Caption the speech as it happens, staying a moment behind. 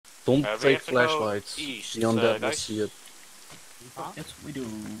Don't We take have to go flashlights. east, The undead will guys. see it. Yes, we do.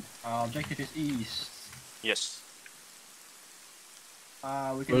 Objective is east. Yes.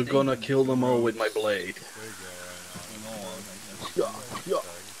 We're gonna kill them all with my blade. Yeah,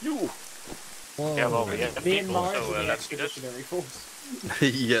 you! Whoa. Yeah, well, we have Me and people, Mars so are the let's do this. expeditionary force.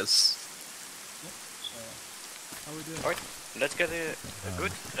 Yes. How we doing? Alright, let's get a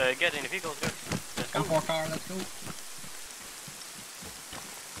good, get in the vehicle, good. Let's go. 1-4 car, let's go.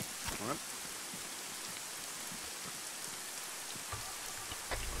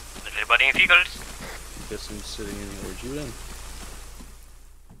 Everybody in vehicles. Guess I'm sitting in here with you then.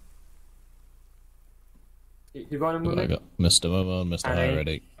 You got him with I me? got Mr. Momo and Mr. High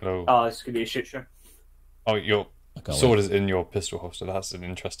ready. Hello. Oh, this could be a shit show. Oh, your I can't sword wait. is in your pistol holster. That's an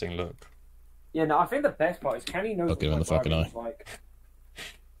interesting look. Yeah, no, I think the best part is Kenny knows Look him what in my the fucking driving eye. is like.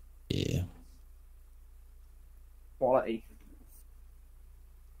 Yeah. Quality.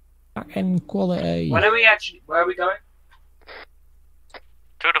 Fucking quality. When are we actually? Where are we going?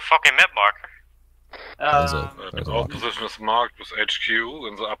 To the fucking map marker. There's a Our marker. position is marked with HQ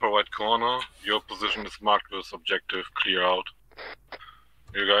in the upper right corner. Your position is marked with objective clear out.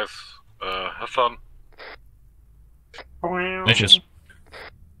 You guys, have fun. Vicious.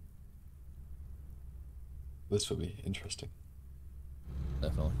 This will be interesting.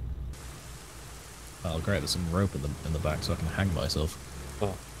 Definitely. Oh great, there's some rope in the back so I can hang myself.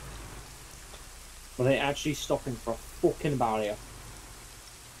 Oh. Were they actually stopping for a fucking barrier?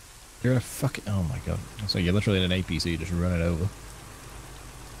 You're a fucking... Oh my god. So you're literally in an APC, just run it over.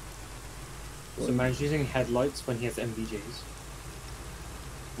 So man's using headlights when he has MVGs.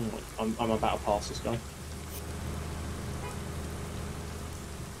 I'm about to pass this guy.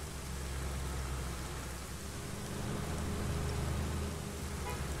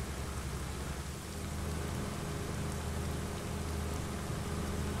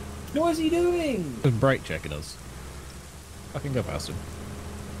 What is he doing? Just brake checking us. Fucking go past him.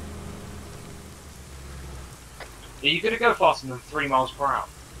 Are you gonna go faster than 3 miles per hour?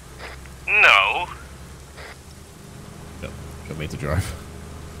 No. No, got me to drive.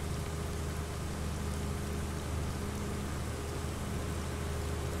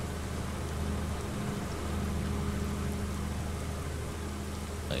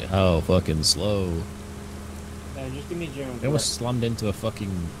 Like, how fucking slow. Just give me a general. They almost slammed into a fucking...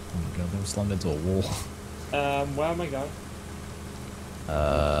 Oh my god, they almost slammed into a wall. Where am I going?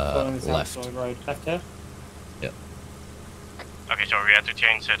 Left. Road. Left here? Yep. Okay, so we have to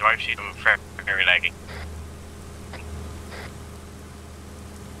change the drive seat. I'm very laggy.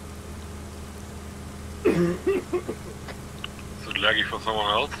 Is it laggy for someone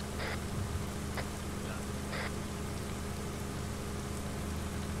else?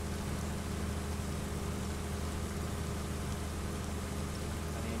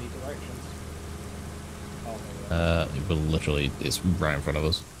 Any directions? But literally, it's right in front of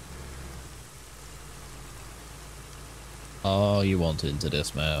us. Oh, you wanted to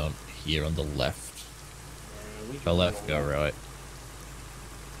dismount here on the left. Go left, go right.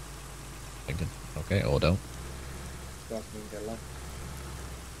 Thinking, okay, or don't.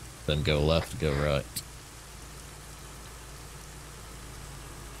 Then go left, go right.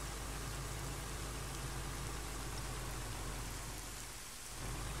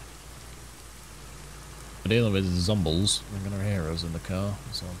 We're dealing with zombies. We're gonna hear us in the car,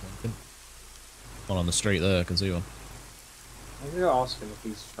 so I'm thinking. One on the street there, I can see one. I'm gonna go ask him if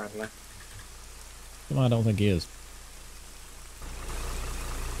he's friendly. No, I don't think he is.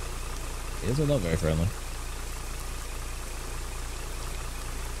 He is not very friendly.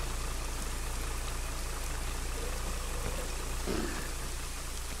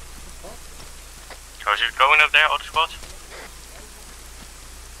 How's it going up there, auto squad?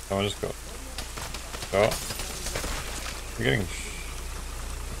 Someone just got... Oh. You're getting...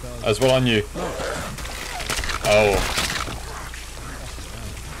 As well on you. Oh.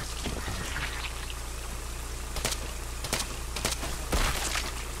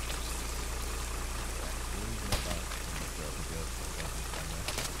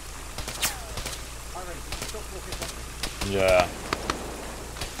 Yeah.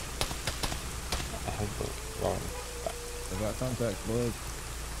 I had the wrong back. I've got contact, boys.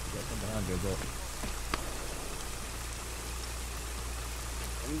 Got some behind you, but...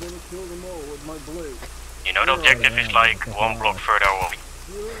 I'm gonna kill them all with my blade. You know the objective is like 1 block further away.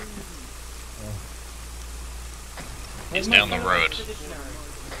 He's down the road.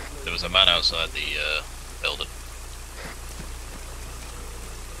 There was a man outside the building.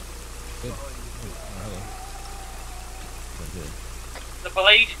 The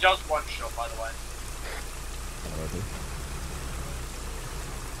blade does one shot, by the way.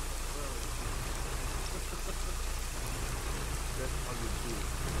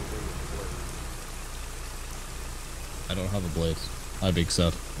 I don't have a blade. I'd be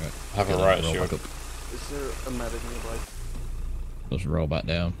sad. Right. I have a riot roll shield. back up. Is there a medic nearby? Just roll back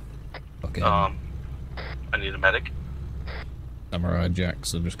down. Okay. I need a medic. Samurai Jack,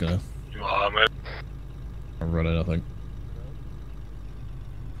 so I'm just gonna man. run it, I think.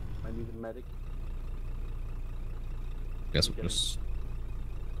 I need a medic. Guess we'll just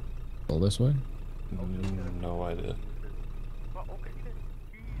go this way. No idea.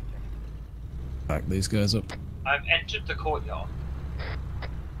 Back these guys up. I've entered the courtyard.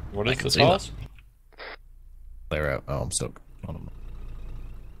 What I is can the see that. task? They're out. Oh, I'm stuck. Hold on.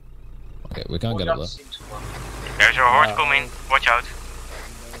 Okay, we can't get up there. There's a horde coming. Watch out.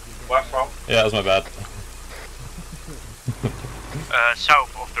 Where from? Yeah, that's my bad.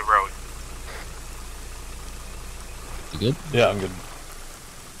 South of the road. You good? Yeah, I'm good.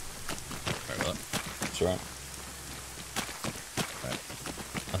 Sorry about that. That's right.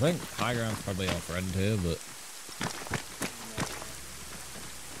 I think high ground's probably our friend here, but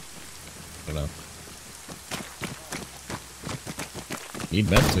I don't know. Need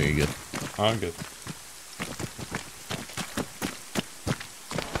meds or you good? I'm good.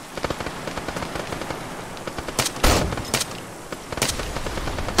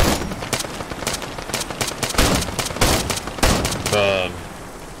 Burn.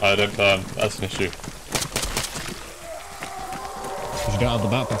 I don't burn. That's an issue. You don't have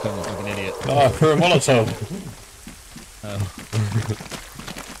the backpack on, like an idiot. Oh, for a Molotov. Oh.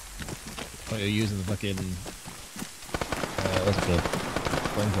 Thought you were using the fucking what's it called?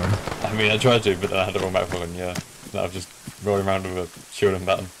 Flamethrower. I mean, I tried to, but then I had the wrong backpack on, yeah. Now I'm just rolling around with a shield and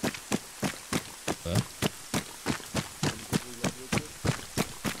baton.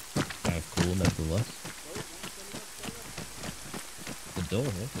 Kind of cool, nevertheless. The door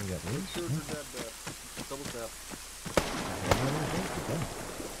here can get loose. Double tap.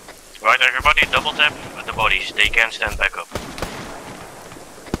 Right, everybody, double tap with the bodies. They can stand back up.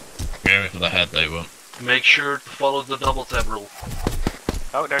 Yeah, for the head they won't. Make sure to follow the double tap rule.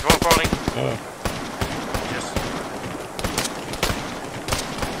 Oh, there's one crawling. Oh. Yes.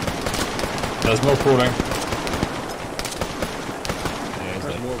 There's more crawling. Yeah, he's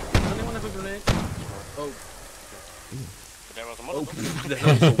There's like, more. Does anyone have a grenade? Oh, There was a oh, Molotov. that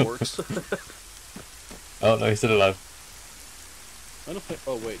also works. Oh no, he's still alive. I don't think.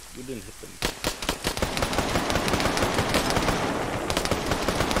 Oh wait, we didn't hit them.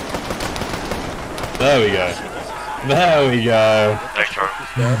 There we go. There we go. Thanks, Charlie.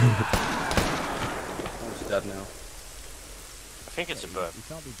 He's dead now. I think it's a bird. you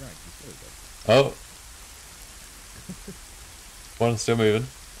can't be dragged, you're still dead. Oh. One's still moving.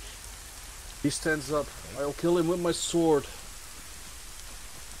 He stands up. I'll kill him with my sword.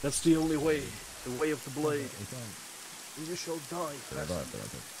 That's the only way. The way of the blade. You can't. And you shall die. They're alive, I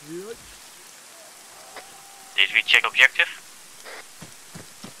think. Right. Did we check objective?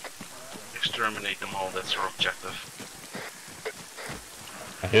 Exterminate them all, that's our objective.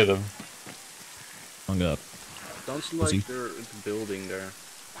 I hear them. Oh god. Sounds Was he? like they're in the building there.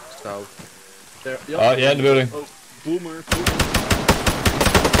 South. There. Oh, yeah, in the building. Oh, boomer.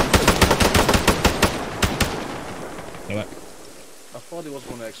 Go back. I thought he was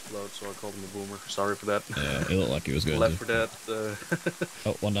going to explode, so I called him a boomer. Sorry for that. Yeah, it looked like he was going Left to. for that.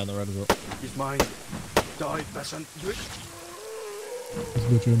 Oh, one down the road as well. He's mine. Die, peasant.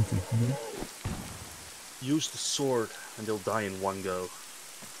 Use the sword, and they'll die in one go.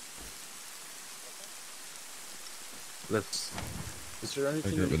 Let's. Is there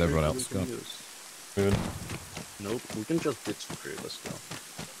anything Agree in with here everyone we else, can Scott. use? Moving. Nope, we can just blitz for free. Let's go.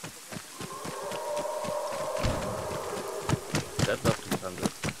 That left defender.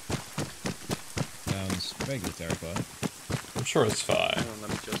 Sounds vaguely terrifying. I'm sure it's fine. Hang on,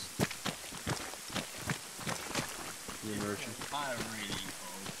 let me just. The immersion. I really hope.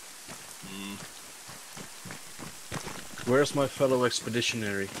 Where's my fellow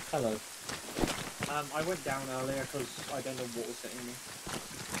expeditionary? Hello. I went down earlier because I don't know what was hitting me.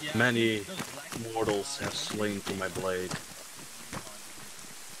 Yeah, Many those black mortals have slain for my blade.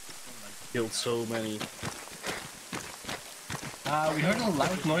 Killed so many. We heard a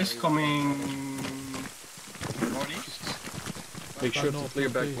loud noise coming northeast. Make sure to clear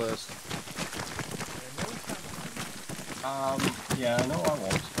back last. Yeah, no, I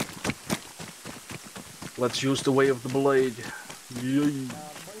won't. Let's use the way of the blade. Yay.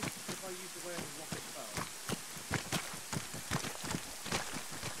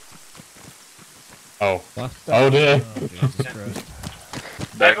 Oh. Last Oh dear. Oh, Jesus Christ.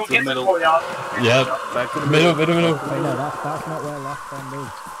 Back to the middle. Yeah. Back to the Middle. Wait, no, that's not where last time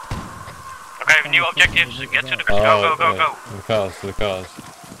moved. Okay, new objectives. Get to the Oh, go, go, go, okay. go. To the cars, to the cars.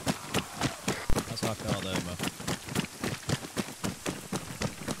 That's our car there, man.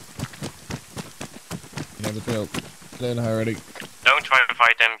 know the drill. Learn already. Don't try to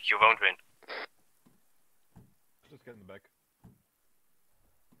fight them, you won't win. Just get in the back.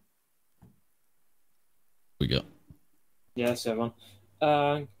 We got. Yeah, 7.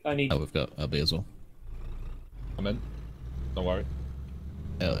 I need. Oh, we've got LB as well. I'm in. Don't worry.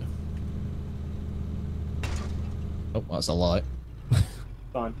 Hell yeah. Oh, that's a lie.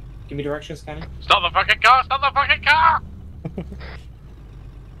 Fine. Give me directions, Kenny. Stop the fucking car! Stop the fucking car!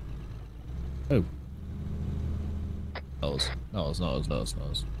 Oh. Not us.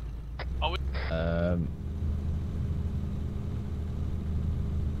 Oh,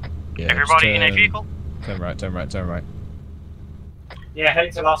 yeah, everybody in a just vehicle? turn right. Yeah,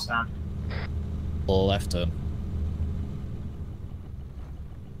 heading to last stand. Left turn.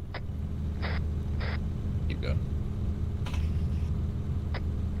 Keep going.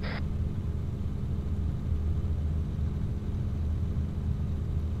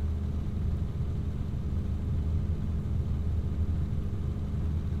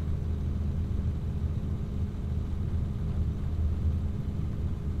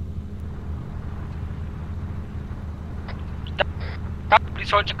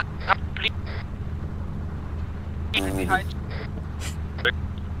 Please hold your car, please. Behind.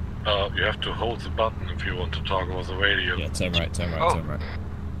 You have to hold the button if you want to talk over the radio. Yeah, turn right. Oh.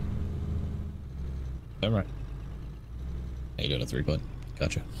 Turn right. You're doing a 3-point.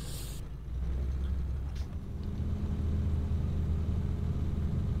 Gotcha.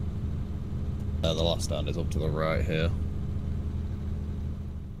 The last stand is up to the right here.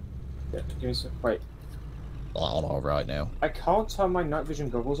 Yeah, give me some. Wait. On our right now. I can't turn my night vision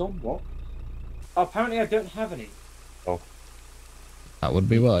goggles on. What? Oh, apparently I don't have any. That would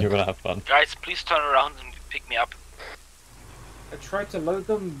be why. You're gonna have fun. Guys, please turn around and pick me up. I tried to load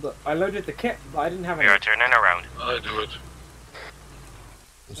them, but I loaded the kit, but I didn't have We any. are turning around. I do it.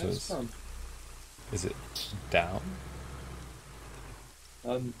 That's fun. Is it down?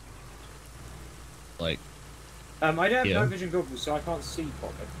 Like, I don't have Yeah. night vision goggles, so I can't see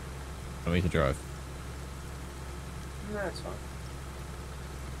properly. I need to drive. No, it's fine.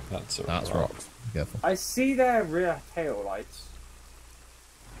 That's rocks. Be careful. I see their rear tail lights.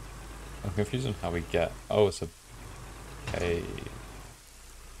 I'm confused on how we get. Oh, it's a. Hey.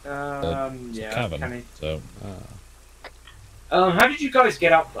 It's a Yeah, cabin. Kenny. So How did you guys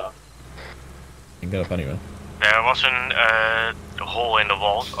get up there? you can get up anywhere. There was a hole in the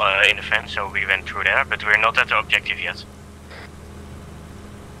wall, in the fence, so we went through there, but we're not at the objective yet.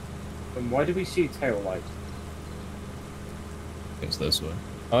 And why do we see a tail light? It's this way.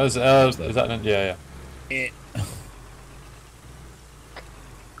 Oh, is that? Yeah.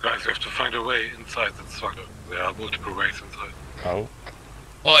 Guys, you have to find a way inside the structure. There are multiple ways inside. Oh,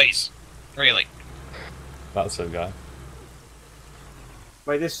 Boys! Really? that's a guy.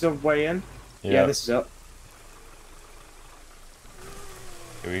 Wait, this is the way in? Yeah. This is up.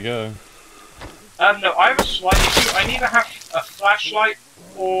 Here we go. No, I have a slight issue. I neither have a flashlight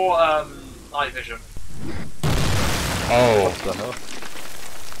or night vision. Oh,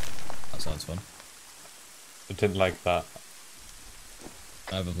 That sounds fun. I didn't like that.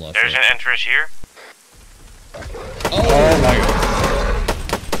 I have a flash. There's an entrance here. Oh my god.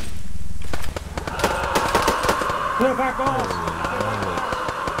 Put it back on!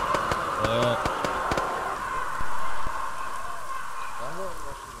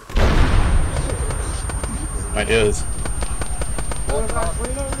 My ears. Put it back,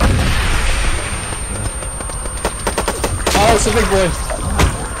 reload! Oh, it's a big boy.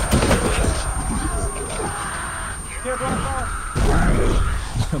 Get back on!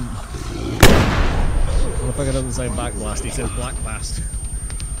 Motherfucker doesn't say back blast, he says black blast.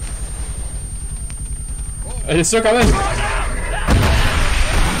 It's still coming.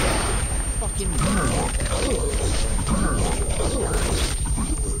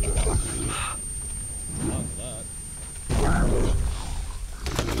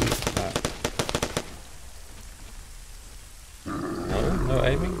 No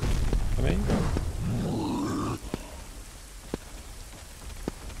aiming for me.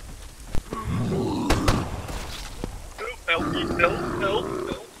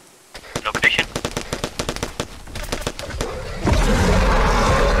 Location.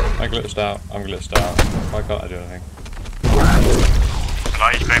 I glitched out. I'm glitched out. Why can't I do anything?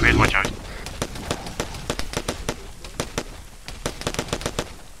 Guys, grab it, watch out.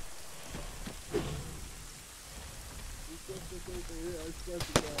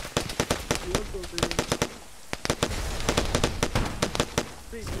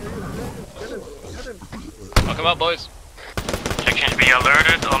 Knock him out, boys. Sections be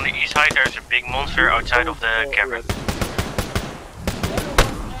alerted. On the east side, there's a big monster outside of the cavern.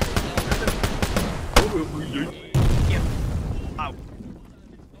 Yep. Ow.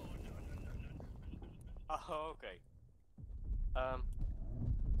 Oh, okay. Oh,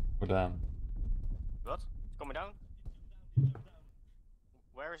 damn. What? It's coming down?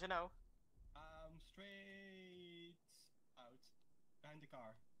 Where is it now? Straight out. Behind the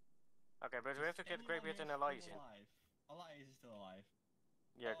car. Okay, but we have to get Greybeard and Elias in. Elias is still alive.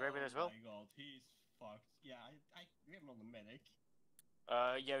 Yeah, Greybeard as well? Oh my god, he's fucked. Yeah, I gave him on the medic.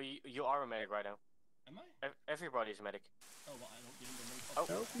 Yeah, you are a medic right now. Am I? Everybody's a medic. Oh, well, I don't give him the medic. Oh.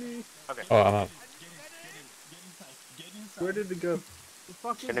 Help me. Okay. Oh, I'm out. Get inside. Get inside. Where did it go? The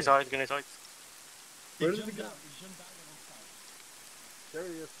fuck is Get it? inside, get inside. Where did it go? Jump down and inside. There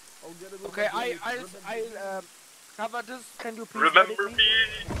he is. I'll get him. with Okay, my blade. I'll cover this. Can you please Remember medic me?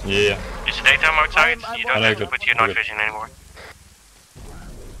 Yeah. It's daytime outside, I'm you don't on have to it. put your night Okay. vision anymore.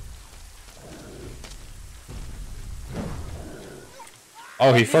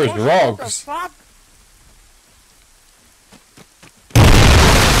 Oh, he throws What the rocks. fuck?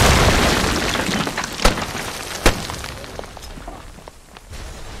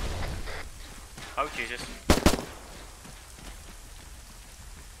 Oh, Jesus.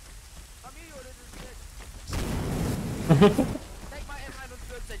 Come here, you little shit. Take my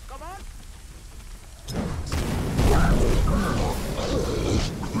M140, come on.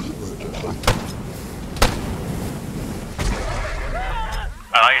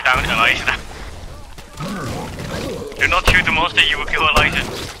 Elias down, Elias down. Do not shoot the monster, you will kill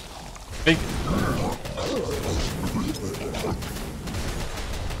Elias. Big.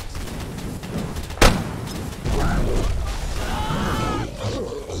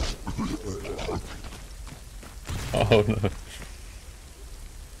 Oh no.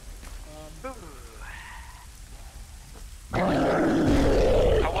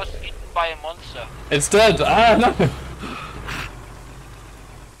 I was eaten by a monster. It's dead! Ah, no!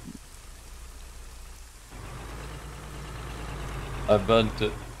 I burnt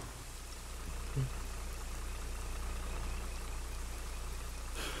it.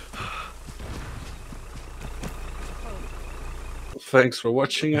 Thanks for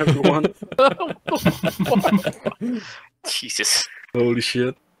watching, everyone. Jesus. Holy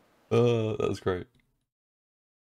shit. Oh, that was great.